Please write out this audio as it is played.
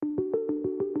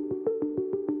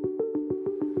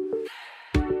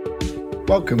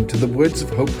Welcome to the Words of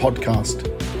Hope podcast,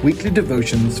 weekly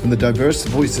devotions from the diverse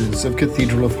voices of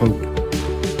Cathedral of Hope.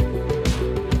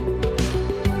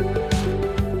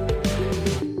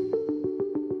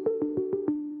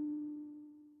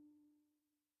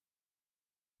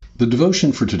 The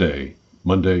devotion for today,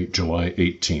 Monday, July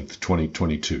 18th,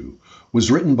 2022,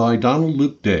 was written by Donald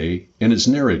Luke Day and is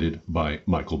narrated by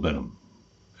Michael Benham.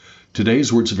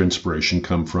 Today's words of inspiration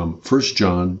come from 1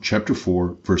 John chapter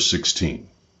 4, verse 16.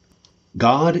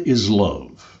 God is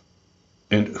love,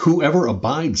 and whoever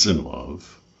abides in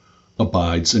love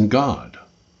abides in God,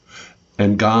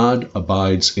 and God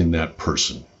abides in that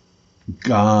person.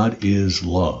 God is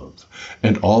love,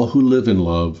 and all who live in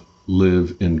love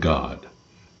live in God,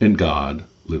 and God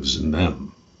lives in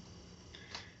them.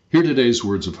 Hear today's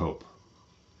words of hope.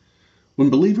 When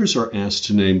believers are asked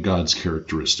to name God's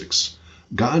characteristics,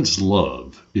 God's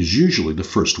love is usually the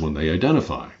first one they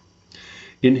identify.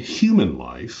 In human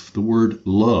life, the word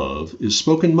love is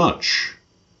spoken much,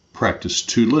 practiced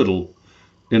too little,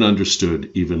 and understood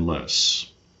even less.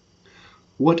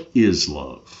 What is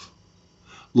love?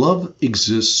 Love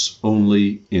exists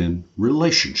only in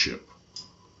relationship.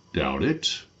 Doubt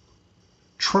it?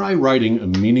 Try writing a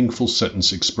meaningful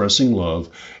sentence expressing love,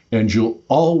 and you'll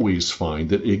always find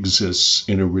that it exists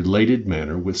in a related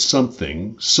manner with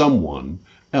something, someone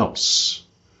else.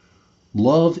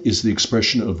 Love is the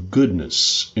expression of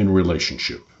goodness in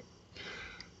relationship.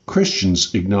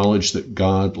 Christians acknowledge that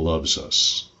God loves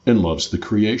us and loves the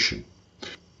creation.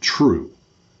 True.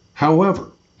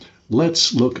 However,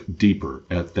 let's look deeper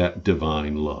at that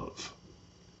divine love.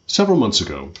 Several months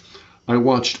ago, I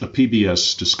watched a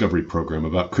PBS Discovery program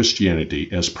about Christianity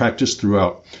as practiced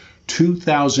throughout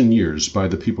 2,000 years by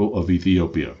the people of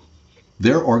Ethiopia.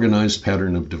 Their organized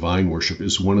pattern of divine worship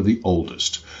is one of the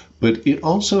oldest, but it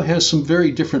also has some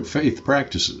very different faith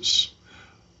practices.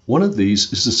 One of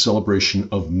these is the celebration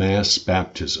of mass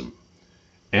baptism.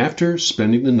 After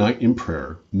spending the night in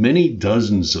prayer, many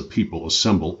dozens of people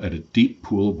assemble at a deep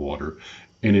pool of water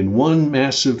and in one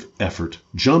massive effort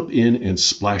jump in and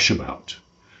splash about.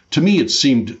 To me, it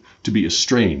seemed to be a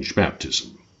strange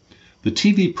baptism. The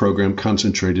TV program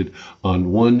concentrated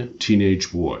on one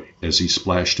teenage boy as he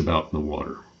splashed about in the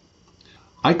water.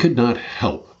 I could not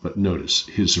help but notice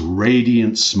his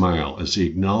radiant smile as he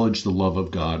acknowledged the love of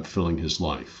God filling his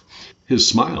life. His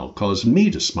smile caused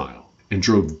me to smile and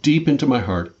drove deep into my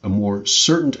heart a more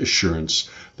certain assurance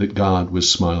that God was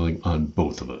smiling on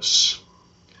both of us.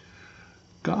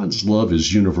 God's love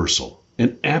is universal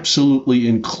and absolutely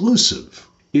inclusive.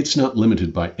 It's not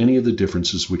limited by any of the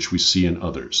differences which we see in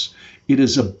others. It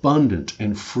is abundant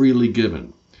and freely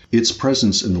given. Its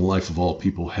presence in the life of all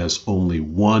people has only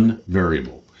one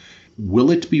variable. Will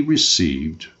it be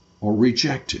received or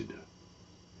rejected?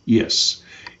 Yes,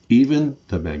 even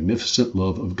the magnificent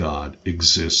love of God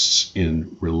exists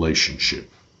in relationship.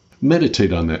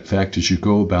 Meditate on that fact as you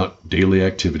go about daily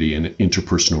activity and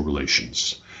interpersonal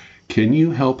relations. Can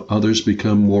you help others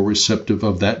become more receptive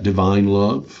of that divine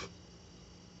love?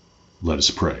 Let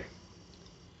us pray.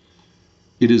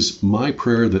 It is my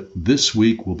prayer that this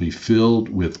week will be filled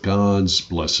with God's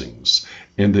blessings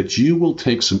and that you will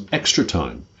take some extra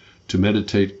time to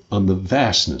meditate on the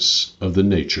vastness of the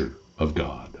nature of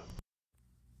God.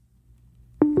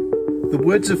 The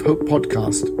Words of Hope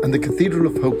podcast and the Cathedral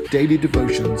of Hope daily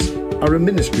devotions are a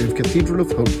ministry of Cathedral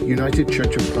of Hope United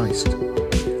Church of Christ.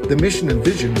 The mission and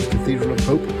vision of Cathedral of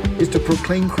Hope is to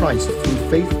proclaim Christ through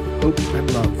faith, hope,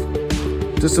 and love.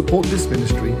 To support this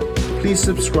ministry, please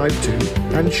subscribe to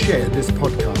and share this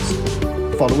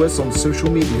podcast. Follow us on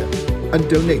social media and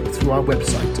donate through our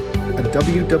website at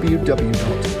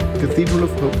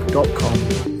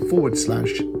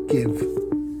www.cathedralofhope.com/give.